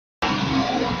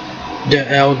the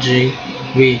LG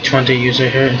V20 user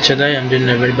here, and today I'm doing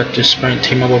a video about the Sprint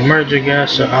T-Mobile merger,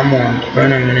 guys. So I'm on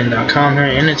burnerminute.com here,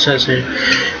 and it says here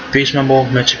Boost Mobile,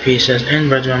 MetroPCS, and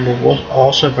Virgin Mobile will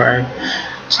also survive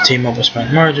T-Mobile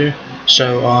Sprint merger.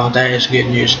 So that is good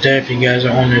news there if you guys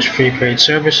are on those prepaid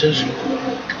services.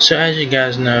 So as you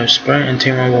guys know, Sprint and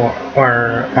T-Mobile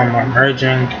are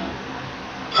merging,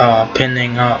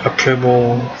 pending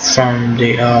approval from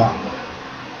the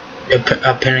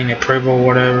pending approval,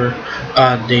 whatever.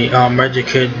 The merger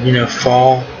could,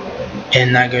 fall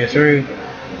and not go through.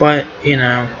 But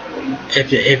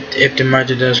if the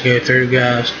merger does go through,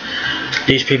 guys,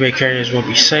 these prepaid carriers will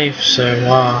be safe. So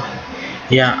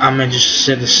yeah, I'm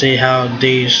interested to see how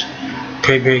these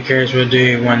prepaid carriers will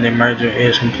do when the merger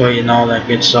is complete and all that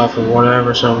good stuff or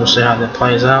whatever. So we'll see how that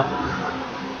plays out.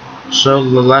 So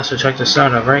let's check this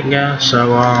out, alright, guys. So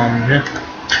yeah,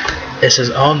 it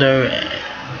says although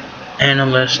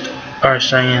analysts are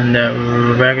saying that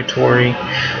regulatory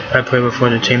approval for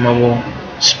the T-Mobile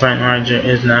Sprint merger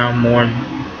is now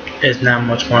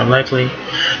much more likely,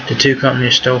 the two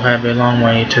companies still have a long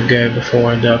way to go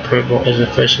before the approval is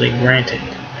officially granted.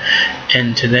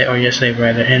 And today, or yesterday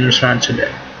rather, in response to the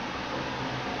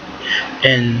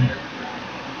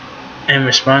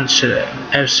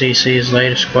FCC's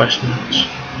latest questions,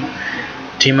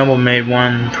 T-Mobile made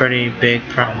one pretty big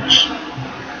promise.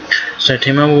 So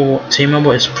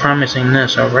T-Mobile is promising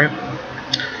this, alright?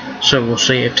 So we'll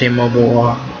see if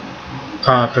T-Mobile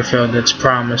fulfilled its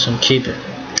promise and keep it.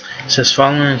 It says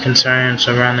following concerns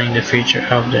surrounding the future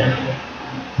of the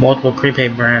multiple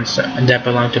prepaid brands that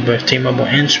belong to both T-Mobile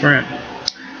and Sprint,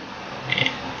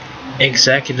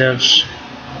 executives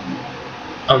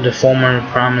of the former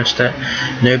promised that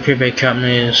no prepaid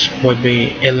companies would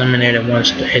be eliminated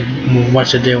once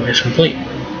the deal is complete.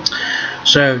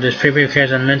 So those prepaid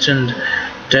carriers I mentioned,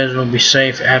 those will be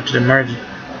safe after the merger.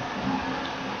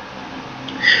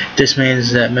 This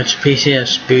means that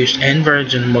MetroPCS, Boost, and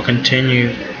Virgin will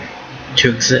continue to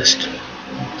exist.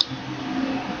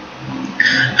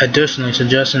 Additionally,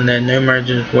 suggesting that no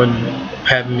mergers would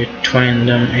happen between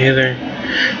them either,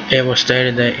 it was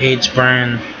stated that each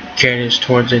brand caters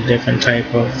towards a different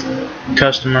type of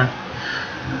customer.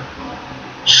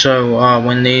 So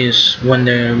when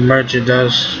the merger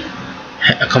does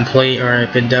complete, or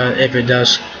if it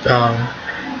does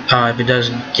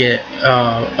get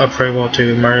approval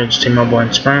to merge T-Mobile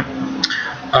and Sprint,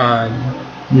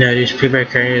 these prepaid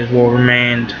carriers will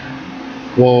remain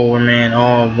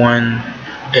all one.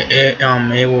 It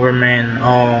will remain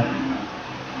all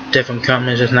different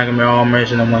companies. It's not gonna be all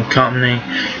merged into one company,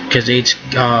 because each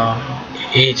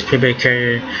prepaid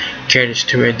carrier caters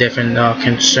to a different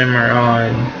consumer.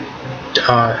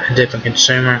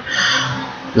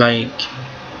 Like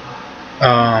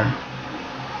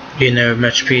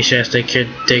MetroPCS,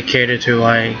 they cater to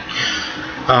like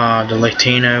the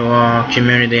Latino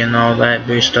community and all that.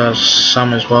 Boost does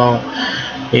some as well.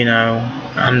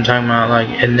 I'm talking about like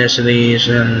ethnicities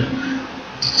and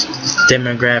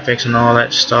demographics and all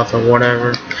that stuff or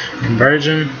whatever. In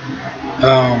Virgin,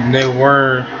 they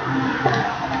were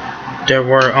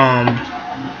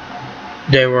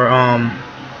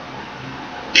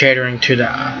catering to the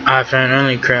iPhone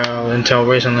only crowd until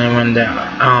recently, when the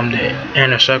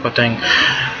inner circle thing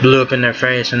blew up in their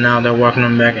face, and now they're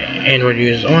welcoming back Android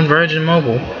users on Virgin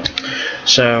Mobile.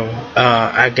 So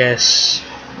I guess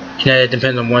it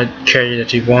depends on what carrier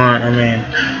that you want. I mean,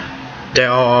 they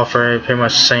all offer pretty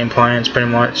much the same plans, pretty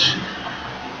much.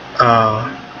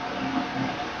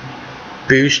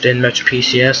 Boost and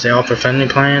MetroPCS, they offer family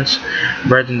plans.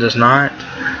 Virgin does not.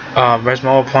 Virgin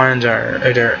Mobile plans they're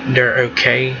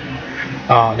okay.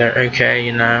 They're okay,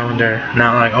 they're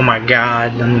not like, oh my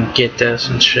god, let me get this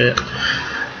and shit.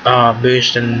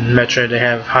 Boost and Metro, they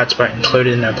have hotspot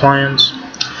included in their plans.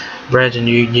 Virgin,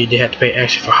 you have to pay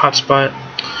extra for hotspot.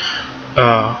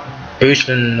 Boost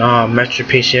and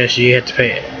MetroPCS, you have to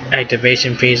pay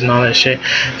activation fees and all that shit.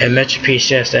 And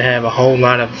MetroPCS, they have a whole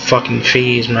lot of fucking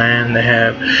fees, man. They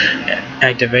have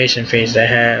activation fees, they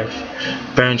have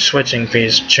phone switching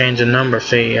fees, change of number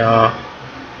fee. They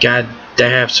have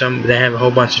a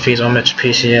whole bunch of fees on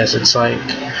MetroPCS. It's like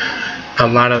a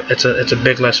lot of it's a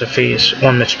big list of fees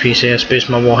on MetroPCS. Boost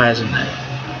Mobile has an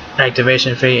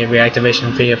activation fee, a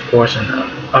reactivation fee, of course, an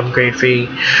upgrade fee.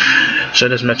 So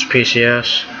does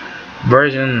MetroPCS.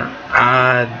 Virgin,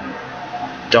 I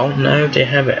don't know if they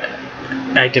have an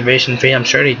activation fee. I'm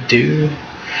sure they do.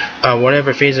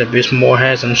 Whatever fees that Boost Mobile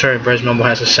has, I'm sure Virgin Mobile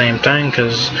has the same thing,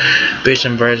 because Boost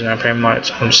and Virgin are pretty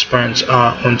much on Sprint's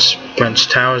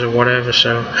towers or whatever.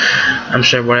 So I'm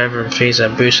sure whatever fees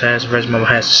that Boost has, Virgin Mobile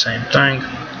has the same thing.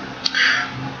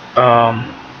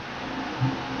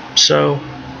 So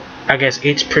I guess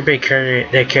each prepaid carrier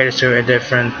they cater to a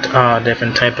different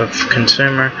type of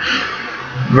consumer.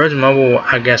 Virgin Mobile,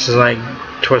 I guess, is like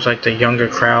towards like the younger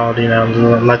crowd, you know,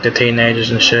 like the teenagers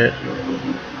and shit.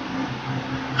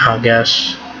 I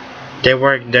guess they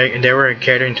were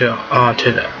catering to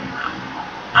the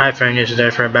iPhone users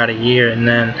there for about a year, and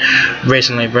then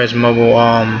recently Virgin Mobile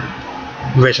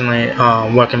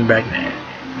welcomed back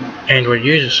Android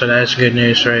users, so that's good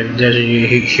news for those of you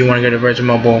who want to go to Virgin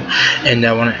Mobile and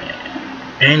that want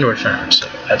Android phones. So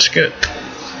that's good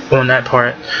on that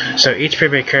part. So each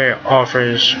prepaid carrier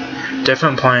offers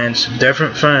different plans,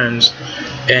 different phones,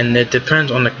 and it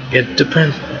depends on the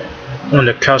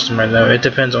customer though. It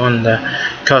depends on the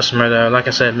customer though. Like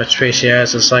I said,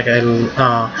 MetroPCS is like a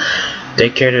they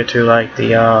cater to like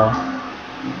they'll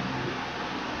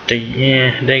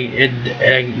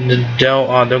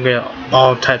get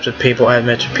all types of people at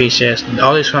MetroPCS.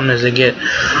 All these companies, they get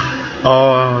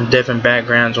all different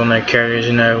backgrounds on their carriers,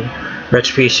 you know.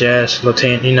 MetroPCS,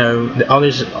 Latino, you know, all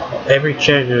these, every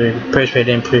carrier, postpaid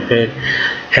and prepaid,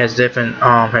 has different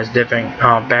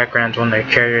backgrounds on their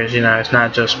carriers. You know, it's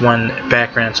not just one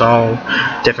background; it's all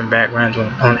different backgrounds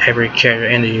on every carrier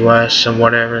in the U.S. and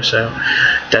whatever. So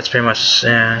that's pretty much,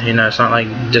 you know, it's not like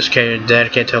this carrier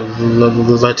dedicated to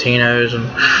Latinos and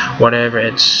whatever.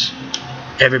 It's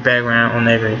every background on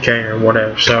every carrier,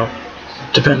 whatever. So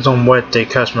depends on what the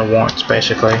customer wants,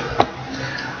 basically.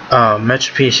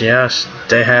 MetroPCS,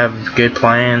 they have good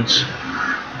plans.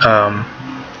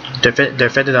 Their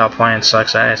 $50 plan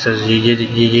sucks ass. You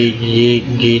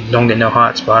don't get no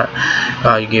hotspot.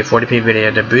 You get 40p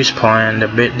video. The Boost plan, the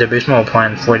Boost Mobile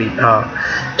plan,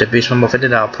 the Boost Mobile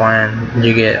 $50 plan,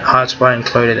 you get hotspot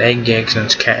included, 8 gigs, and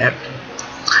it's capped.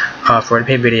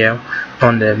 40p video.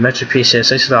 On the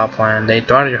MetroPCS $60 plan, they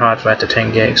throttle your hotspot to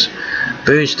 10 gigs.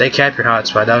 Boost, they cap your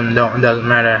hotspot. Doesn't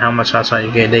matter how much hotspot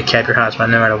you get, they cap your hotspot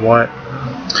no matter what.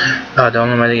 The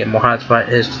only way to get more hotspot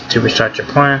is to restart your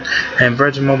plan. And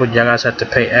Virgin Mobile, you guys have to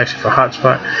pay extra for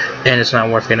hotspot, and it's not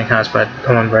worth getting hotspot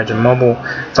on Virgin Mobile.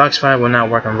 Foxfi will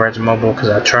not work on Virgin Mobile because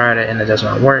I tried it and it does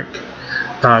not work.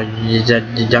 You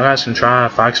guys can try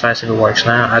Foxfi, see if it works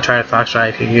now. I tried Foxfi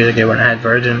a few years ago when I had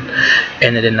Virgin,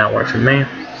 and it did not work for me.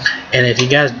 And if you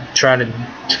guys try to do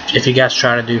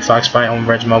Foxfi on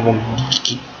Virgin Mobile,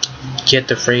 get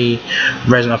the free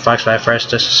version of Foxfi first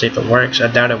just to see if it works. I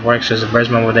doubt it works because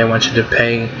Virgin Mobile, they want you to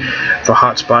pay for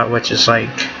hotspot, which is like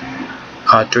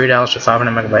 $3 for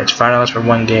 500 megabytes, $5 for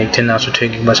 1 gig, $10 for 2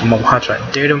 gigabytes of mobile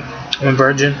hotspot data on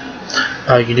Virgin.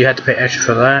 You do have to pay extra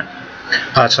for that.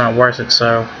 It's not worth it.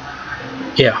 So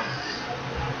yeah.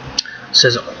 It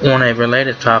says on a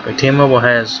related topic, T-Mobile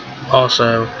has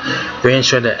also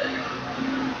reinsured that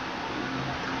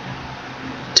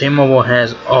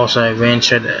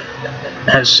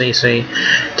FCC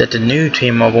that the new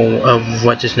T-Mobile of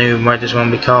what this going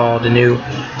to be called, the new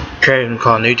carrier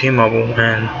called New T-Mobile,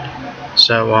 and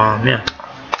so yeah,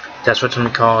 that's what's going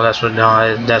to be called. That's what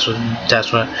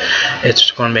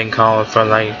it's going to be called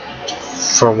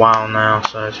for a while now.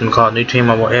 So it's going to be called New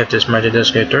T-Mobile if this merger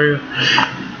does go through.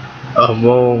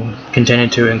 Will continue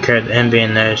to encourage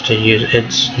MVNOs to use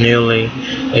its newly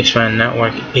expanded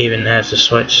network even as the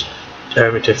switch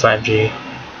over to 5G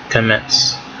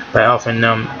commences by offering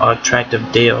them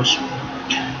attractive deals.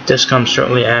 This comes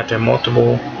shortly after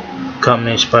multiple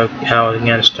companies spoke out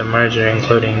against the merger,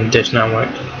 including Dish Network,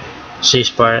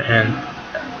 C-Spire, and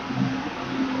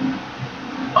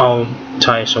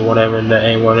Altice, or whatever the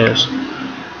A word is.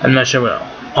 I'm not sure what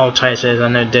Altice is. I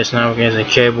know Dish Network is a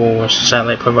cable or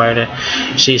satellite provider.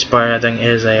 C-Spire, I think,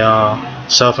 is a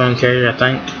cell phone carrier, I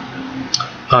think.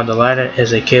 The latter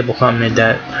is a cable company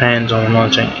that plans on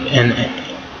launching, and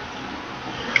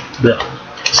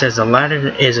says the latter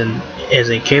is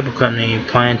a cable company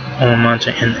planned on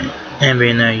launching an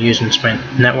MVNO using Sprint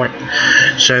network.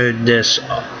 So this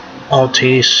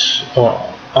Altice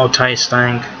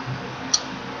thing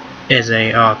is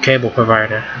a cable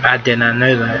provider. I did not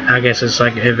know that. I guess it's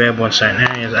like available in certain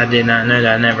areas. I did not know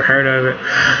that. I never heard of it.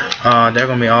 They're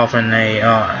gonna be offering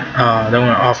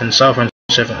cell phone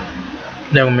service.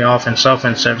 They're gonna be offering cell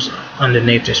phone service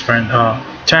underneath the Sprint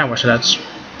tower. So that's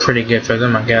pretty good for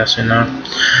them, I guess, you know.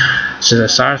 So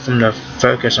aside from the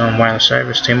focus on wireless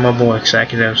service, T-Mobile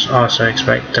executives also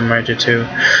expect the merger to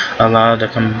allow the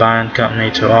combined company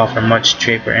to offer much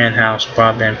cheaper in-house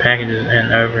broadband packages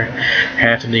in over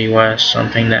half of the U.S.,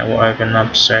 something that will open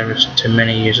up service to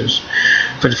many users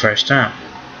for the first time.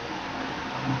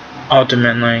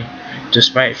 Ultimately,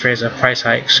 despite fears of price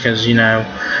hikes, because, you know,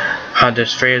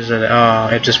 there's fears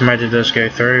that if this merger does go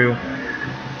through,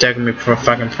 they're gonna be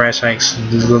fucking price hikes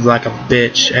like a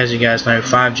bitch. As you guys know,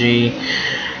 5G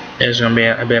it's gonna be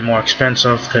a bit more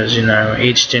expensive because you know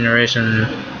each generation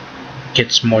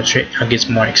gets more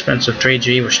expensive.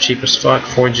 3G was cheap as fuck.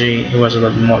 4G it was a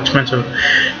little bit more expensive,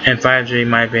 and 5G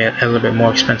might be a little bit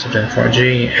more expensive than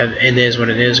 4G. It is what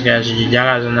it is, guys. You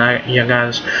guys will not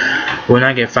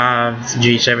get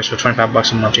 5G service for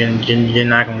 $25 a month. You're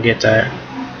not gonna get that.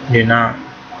 You're not.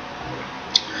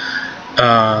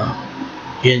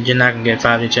 You're not gonna get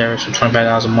 5G service for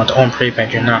 $25 a month on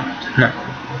prepaid. You're not. No.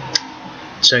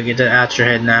 So get that out your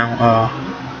head now.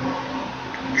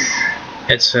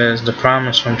 It says the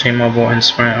promise from T-Mobile and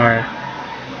Sprint are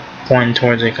pointing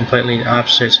towards a completely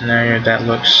opposite scenario that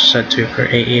looks set to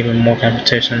create even more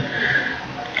competition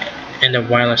in the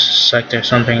wireless sector,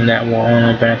 something that will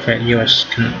only benefit U.S.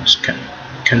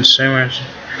 consumers.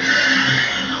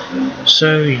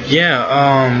 So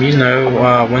yeah, you know,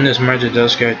 when this merger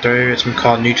does go through, it's been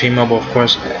called New T-Mobile, of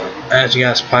course. As you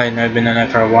guys probably know, been in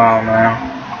it for a while now.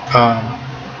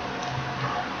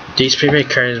 These prepaid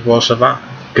carriers will survive.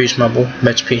 Boost Mobile,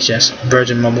 MetroPCS,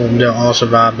 Virgin Mobile, they'll all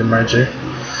survive the merger.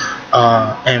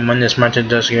 And when this merger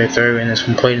does go through and it's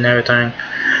complete and everything,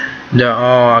 they're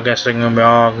all, I guess they're gonna be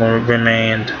all gonna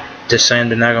remain the same.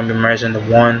 They're not gonna be merged into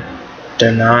one.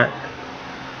 They're not.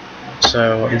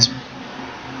 So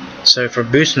for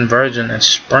Boost and Virgin and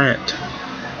Sprint,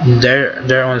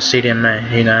 they're on CDMA,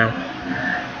 you know.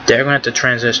 They're going to have to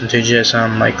transition to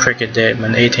GSM like Cricket did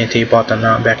when AT&T bought them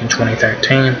out back in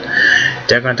 2013.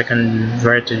 They're going to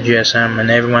convert to GSM, and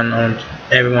everyone on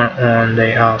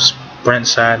the Sprint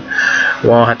side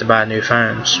will all have to buy new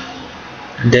phones.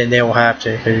 They will have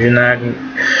to, because you're not.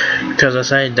 Because I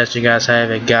say that you guys have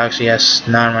a Galaxy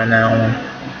S9 right now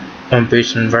on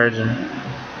Boost and Virgin.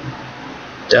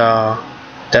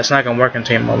 That's not gonna work in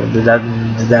T-Mobile.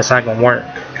 That's not gonna work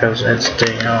because it's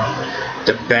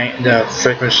the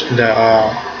frequency, the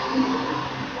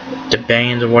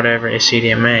bands or whatever is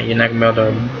CDMA. You're not gonna be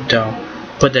able to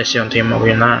put that shit on T-Mobile.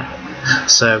 You're not.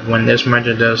 So when this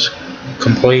merger does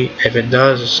complete, if it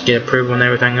does get approval and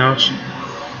everything else,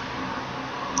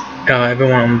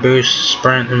 everyone on Boost,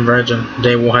 Sprint, and Virgin,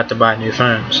 they will have to buy new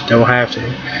phones. They will have to.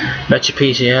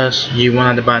 MetroPCS, you won't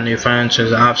have to buy new phones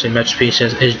because obviously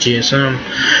MetroPCS is GSM.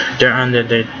 They're under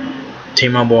the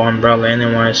T-Mobile umbrella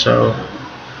anyway, so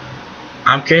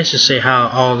I'm curious to see how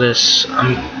all this.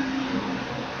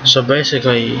 So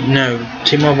basically, you know,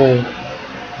 T-Mobile,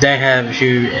 they have a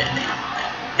few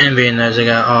MVNOs. They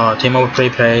got T-Mobile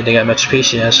prepaid. They got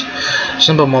MetroPCS,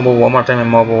 Simple Mobile, Walmart Family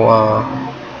Mobile.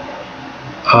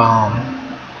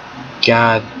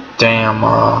 God damn,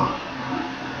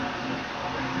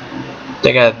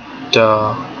 they got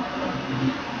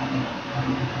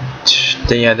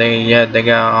they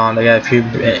got a few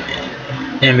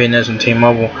MVNOs and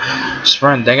T-Mobile.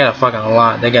 Sprint, they got a fucking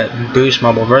lot. They got Boost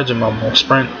Mobile, Virgin Mobile,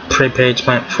 Sprint prepaid,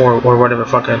 Sprint 4 or whatever the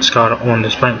fuck it's called on the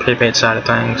Sprint prepaid side of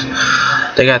things.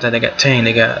 They got that. They got Ting.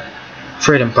 They got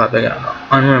Freedom Pop. They got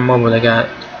Unreal Mobile. They got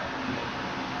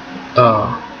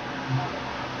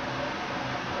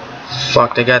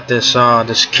they got this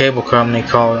cable company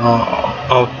called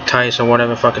Altice or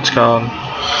whatever the fuck it's called.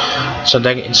 So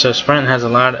Sprint has a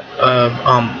lot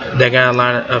of they got a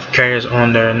lot of carriers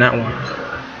on their network.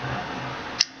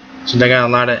 So they got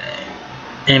a lot of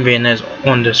MVNOs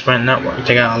on the Sprint network.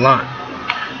 They got a lot.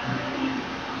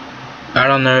 I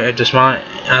don't know if the smart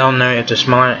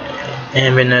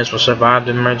MVNOs will survive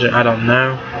the merger. I don't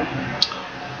know.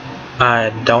 I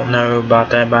don't know about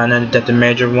that, but I know that the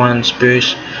major ones,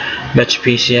 Boost,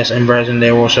 MetroPCS, and Virgin,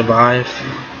 they will survive.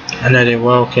 I know they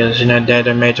will, because you know they're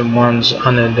the major ones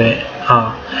under the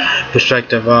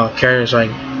respective carriers.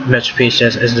 Like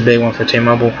MetroPCS is the big one for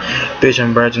T-Mobile, Boost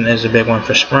and Virgin is the big one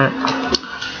for Sprint.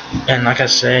 And like I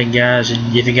said, guys,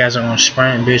 if you guys are on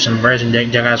Sprint, Boost, and Virgin, you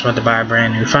guys will have to buy a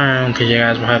brand new phone because you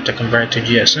guys will have to convert to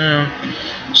GSM.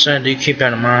 So do keep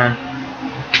that in mind.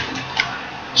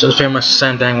 So it's pretty much the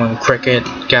same thing when Cricket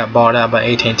got bought out by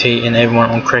AT&T, and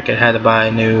everyone on Cricket had to buy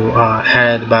new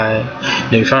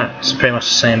phones. It's pretty much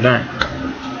the same thing.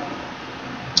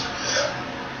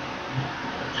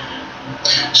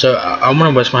 So I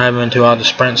wonder what's going to happen to all the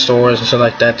Sprint stores and stuff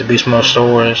like that, the Boost Mobile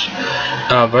stores.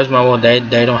 Virgin Mobile, they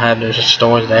don't have those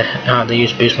stores. They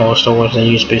use Boost Mobile stores. They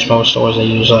use Boost Mobile stores. They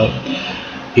use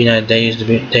they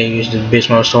use the Boost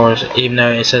Mobile stores, even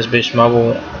though it says Boost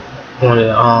Mobile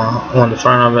on the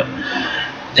front of it.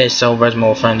 They sell Virgin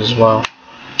Mobile phones as well.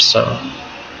 So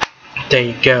there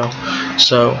you go.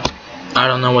 So I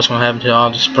don't know what's gonna happen to all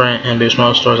the Sprint and Boost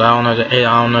Mobile stores. I don't know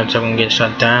if they're gonna get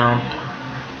shut down.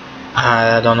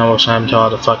 I don't know what's gonna happen to all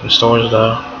the fucking stores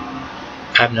though.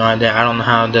 I have no idea. I don't know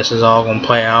how this is all gonna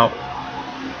play out.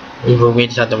 We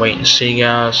just have to wait and see,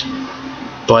 guys.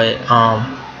 But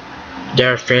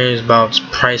there are fears about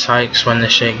price hikes when the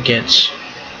shit gets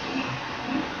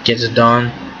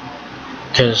done,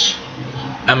 because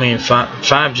I mean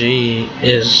 5G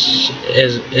is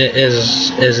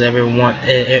everyone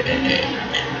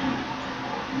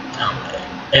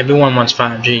everyone wants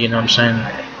 5G, you know what I'm saying?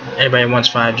 Everybody wants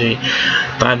 5G.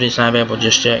 5G is not available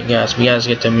just yet, guys. We guys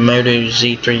get the Moto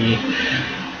Z3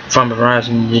 from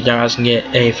Verizon. You guys can get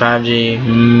a 5G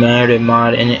Moto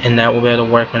mod, and that will be able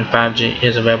to work when 5G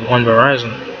is available on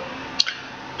Verizon.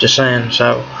 Just saying.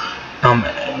 So,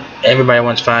 everybody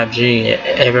wants 5G.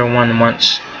 Everyone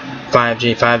wants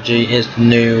 5G. 5G is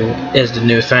the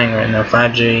new thing right now.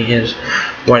 5G is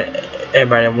what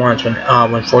everybody wants. When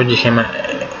 4G came out,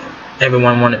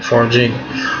 everyone wanted 4G.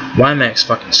 WiMAX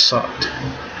fucking sucked.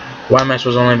 WiMAX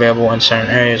was only available in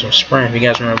certain areas of Sprint. If you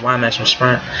guys remember WiMAX from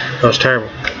Sprint, it was terrible.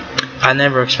 I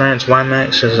never experienced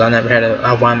WiMAX because I never had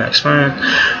a WiMAX phone.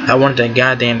 I wanted that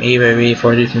goddamn Evo V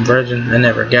 4G conversion. I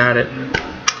never got it.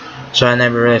 So I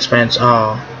never really experienced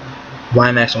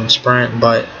WiMAX on Sprint,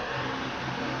 but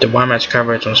the WiMAX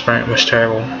coverage on Sprint was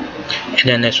terrible. And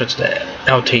then they switched to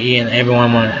LTE, and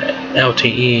everyone wanted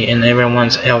LTE, and everyone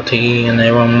wants LTE, and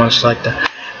everyone wants like the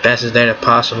fastest data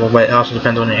possible. But it also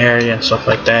depends on the area and stuff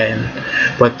like that, and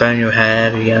what phone you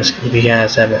have. If you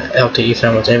guys have an LTE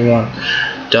phone, which everyone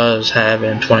does have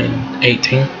in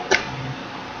 2018.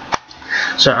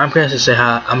 So I'm curious to see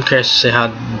how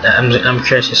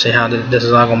this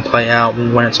is all gonna play out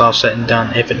when it's all said and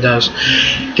done, if it does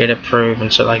get approved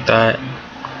and shit like that.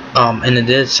 And it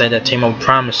did say that T-Mobile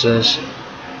promises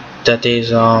that these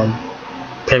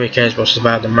payment carriers will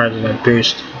survive the merger and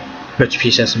Boost,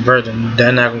 MetroPCS, and Virgin.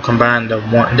 They're not gonna combine the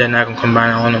one. They're not gonna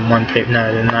combine all in one paper.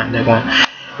 No, they're not. They're gonna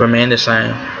remain the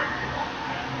same.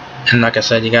 And like I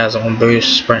said, you guys on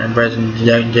Boost, Sprint, and Virgin, you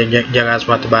guys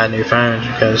about to buy new phones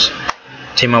because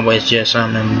T-Mobile is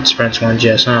GSM and Sprint's going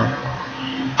GSM.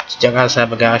 You guys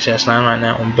have a Galaxy S9 right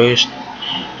now on Boost.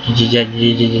 You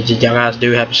guys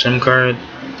do have a SIM card,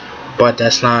 but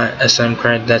that's not a SIM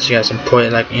card that you guys can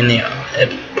put like in the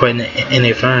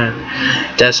any phone.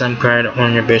 That SIM card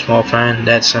on your Boost mobile phone,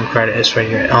 that SIM card is for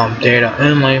your data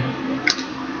only.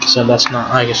 So that's not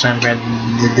like a SIM card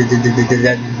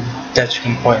that you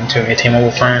can put into a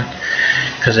T-Mobile phone,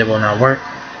 because it will not work.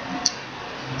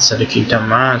 So to keep that in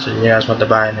mind, so you guys want to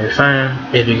buy a new phone,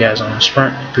 if you guys on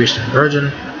Sprint, Boost, and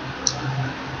Virgin.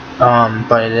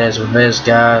 But it is what it is,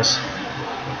 guys.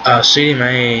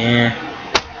 CDMA,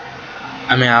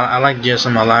 I mean, I like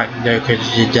GSM a lot though,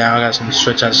 because you guys can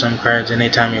switch out SIM cards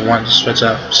anytime you want to switch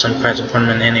out SIM cards and put them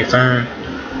in any phone.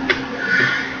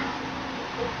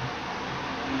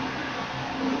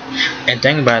 And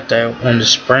think about that on the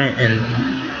Sprint, and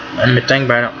think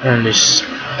about it on this.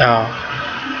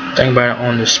 Think about it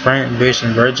on the Sprint, Boost,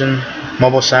 and Virgin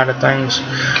mobile side of things.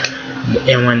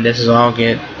 And when this is all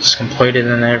gets completed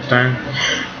and everything,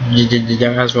 you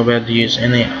guys will be able to use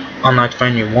any unlocked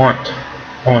phone you want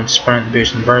on Sprint,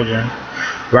 Boost, and Virgin.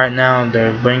 Right now,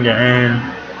 they're bring your own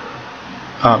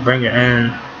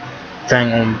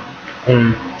thing on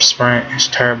Sprint. It's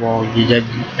terrible.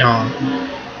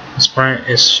 Sprint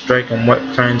is strict on what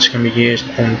phones can be used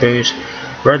on Boost.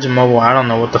 Virgin Mobile, I don't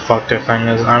know what the fuck their thing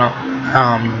is. I don't.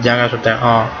 Y'all guys with that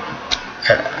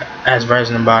ask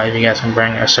Verizon about if you guys can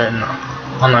bring a certain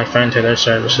unlocked phone to their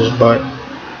services, but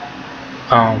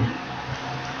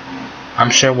I'm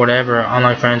sure whatever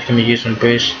unlocked phones can be used on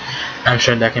Boost, I'm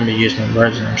sure that can be used in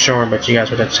Virgin. I'm sure, but you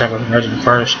guys would have to check with Virgin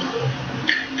first,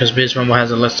 because Boost Mobile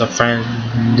has a list of phones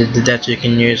that you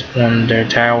can use on their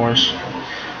towers,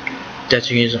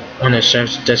 that you use on their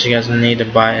service, that you guys need to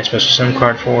buy a special SIM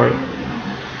card for it.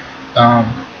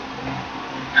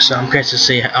 So I'm curious to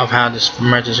see how this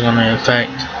merger is going to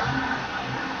affect.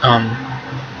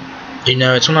 You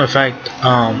know, it's going to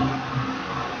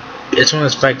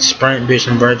affect Sprint, Boost,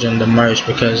 and Virgin the most,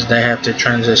 because they have to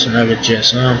transition over to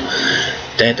GSM.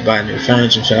 They have to buy new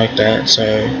phones and shit like that. So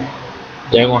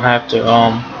they're going to have to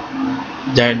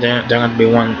they're going to be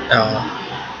one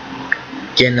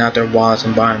getting out their wallets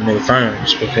and buying new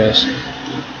phones, because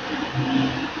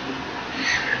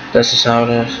that's just how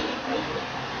it is.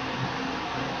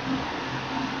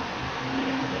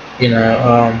 You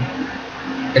know,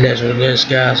 it is what it is,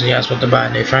 guys. You guys want to buy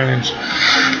new phones.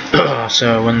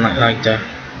 So when like the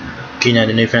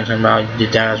new phones are about, you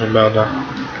guys will be able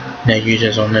to use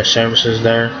it on their services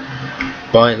there.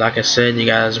 But like I said, you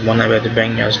guys want to be able to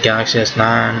bring your Galaxy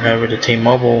S9 over to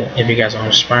T-Mobile if you guys are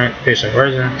on Sprint, Boost, and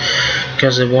Virgin,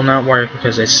 because it will not work,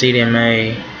 because it's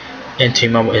CDMA and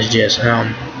T-Mobile is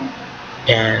GSM,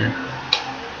 and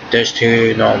those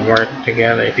two don't work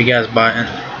together. If you guys buy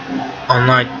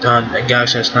unlike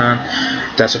Galaxy S9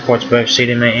 that supports both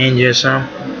CDMA and GSM,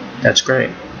 That's great.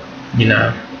 You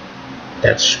know,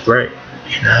 that's great.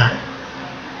 You know,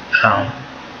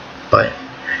 but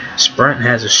Sprint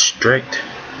has a strict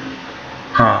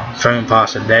phone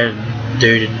policy.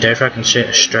 They're fucking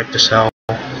shit strict as hell.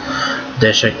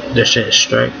 Their shit is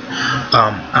strict.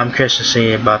 I'm curious to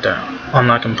see about their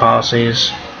unlocking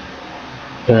policies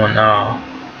on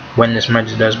when this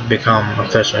merger does become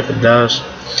official, if it does.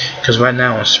 Because right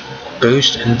now on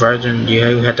Boost and Virgin,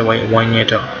 you have to wait 1 year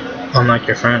to unlock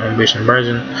your phone on Boost and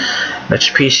Virgin.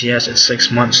 MetroPCS it's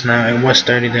 6 months now. It was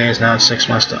 30 days, now it's 6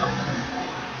 months to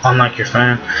unlock your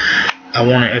phone. I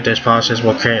wonder if this process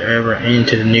will carry over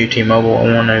into the new T-Mobile.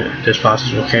 I wonder if this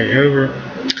process will carry over.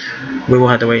 We will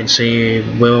have to wait and see.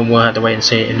 We'll have to wait and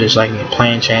see if there's like any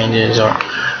plan changes or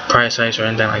price hikes or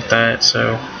anything like that.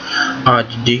 So,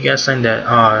 do you guys think that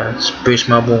Boost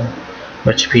Mobile,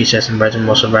 MetroPCS, and Virgin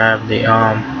will survive the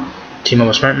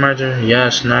T-Mobile Sprint merger?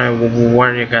 Yes, no. What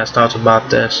are your guys' thoughts about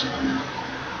this?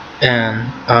 And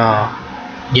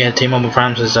yeah, T-Mobile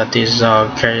promises that these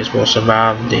carriers will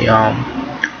survive the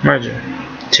merger.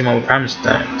 T-Mobile promised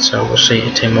that, so we'll see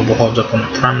if T-Mobile holds up on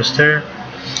the promise there.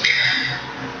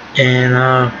 And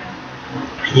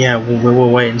yeah, we will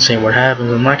wait and see what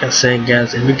happens. And like I said,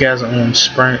 guys, if you guys are on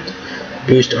Sprint,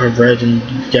 Boost, or Virgin,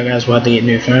 you guys will have to get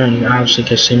new phones. Obviously,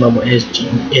 because T-Mobile is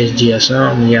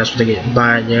GSM, you guys have to you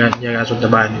guys have to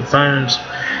buy new phones.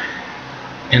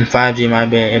 And 5G might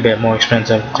be a bit more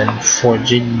expensive than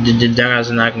 4G. You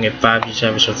guys are not gonna get 5G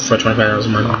service for $25 a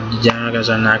month. You guys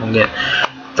are not gonna get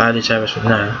 5G service for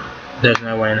no. There's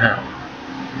no way in hell.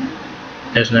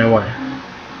 There's no way.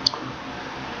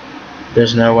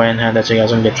 There's no way in hell that you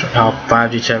guys are gonna get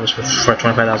 5G service for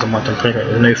 $25 a month on prepaid.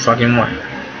 There's no fucking way.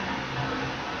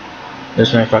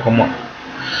 There's no fucking way.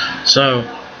 So,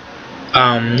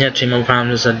 yeah, T-Mobile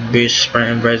promises that Boost, Sprint,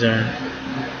 and Virgin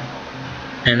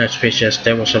and MetroPCS,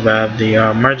 they will survive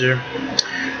the merger.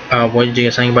 What did you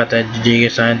guys think about that? Do you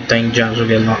guys think jobs will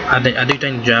get lost? I do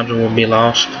think jobs will be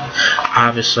lost,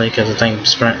 obviously, because I think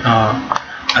Sprint.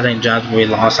 I think jobs will be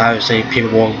lost. Obviously, people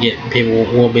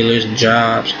will be losing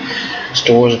jobs.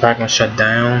 Stores are probably gonna shut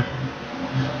down.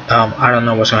 I don't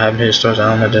know what's gonna happen to the stores. I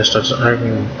don't know if the stores are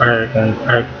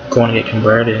going to get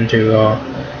converted into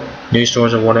new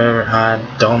stores or whatever. I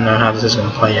don't know how this is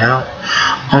gonna play out.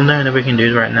 Only thing that we can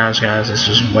do right now, guys, is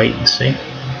just wait and see.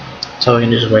 So we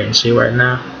can just wait and see right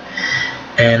now.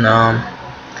 And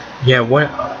yeah, what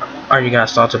are you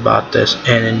guys' thoughts about this?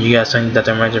 And you guys think that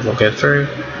the merger will get through?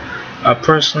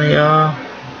 Personally, I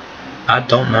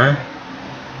don't know,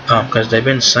 because they've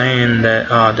been saying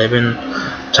that they've been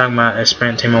talking about a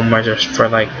Sprint T-Mobile merger for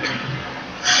like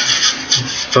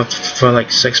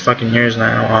 6 fucking years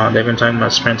now. They've been talking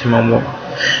about Sprint T-Mobile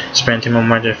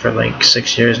merger for like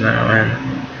 6 years now, and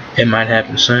it might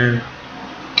happen soon.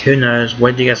 Who knows?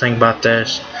 What do you guys think about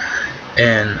this?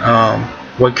 And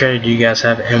what carrier do you guys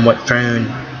have, and what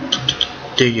phone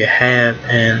do you have?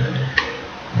 And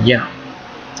yeah.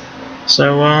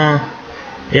 So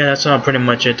yeah, that's pretty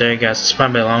much it there, guys. It's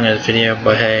probably a long ass video,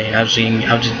 but hey, I'm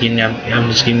just giving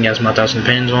you guys my thoughts and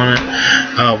opinions on it.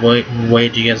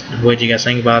 What do you guys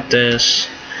think about this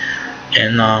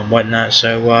and whatnot?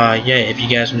 So yeah, if you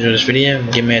guys enjoyed this video,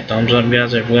 give me a thumbs up,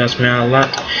 guys. It helps me out a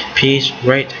lot. Peace,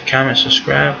 rate, comment,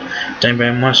 subscribe. Thank you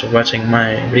very much for watching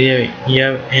my video,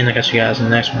 and I'll catch you guys in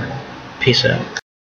the next one. Peace out.